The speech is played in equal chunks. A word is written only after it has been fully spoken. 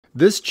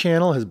This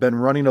channel has been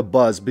running a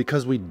buzz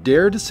because we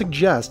dare to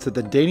suggest that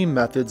the dating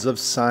methods of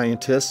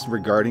scientists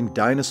regarding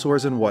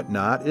dinosaurs and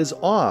whatnot is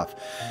off.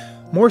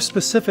 More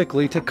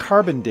specifically to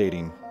carbon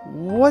dating.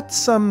 What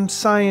some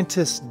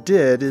scientists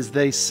did is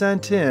they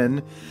sent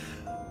in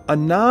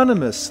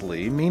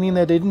anonymously, meaning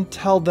they didn't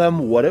tell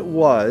them what it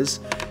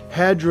was,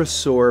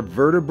 hadrosaur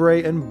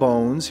vertebrae and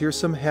bones, here's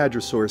some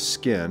hadrosaur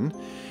skin,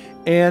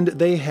 and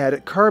they had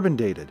it carbon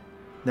dated.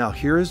 Now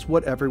here's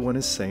what everyone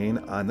is saying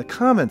on the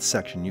comments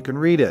section. You can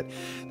read it.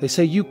 They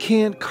say you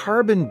can't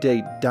carbon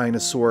date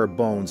dinosaur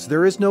bones.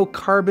 There is no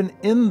carbon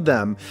in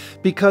them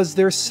because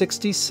they're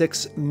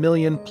 66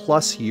 million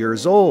plus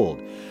years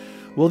old.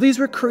 Well, these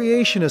were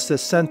creationists that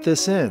sent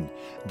this in.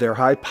 Their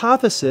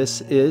hypothesis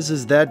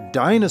is that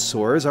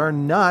dinosaurs are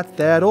not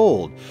that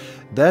old,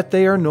 that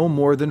they are no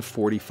more than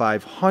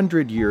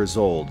 4,500 years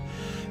old.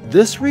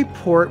 This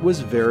report was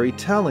very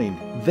telling.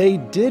 They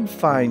did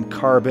find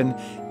carbon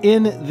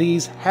in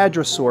these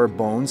hadrosaur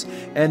bones,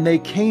 and they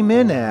came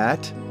in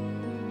at,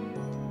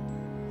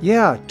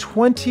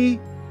 20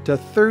 to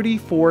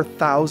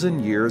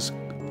 34,000 years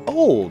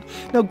old.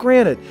 Now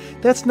granted,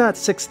 that's not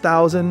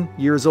 6,000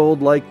 years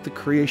old like the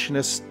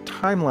creationist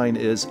timeline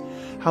is.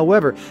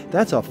 However,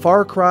 that's a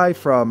far cry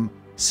from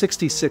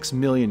 66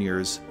 million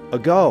years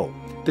ago.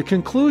 The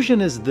conclusion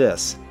is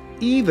this: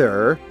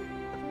 either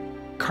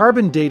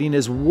carbon dating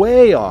is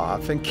way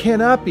off and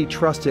cannot be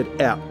trusted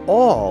at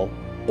all,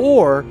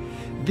 or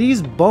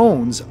these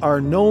bones are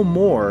no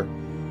more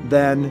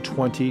than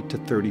 20 to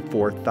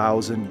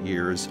 34,000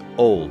 years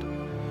old.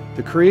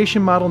 The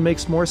creation model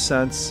makes more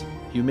sense.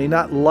 You may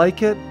not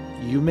like it,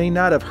 you may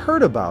not have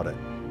heard about it,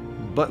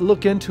 but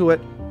look into it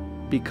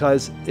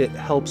because it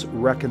helps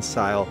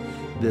reconcile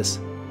this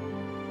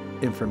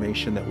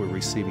information that we're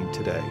receiving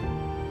today.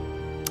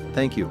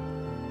 Thank you.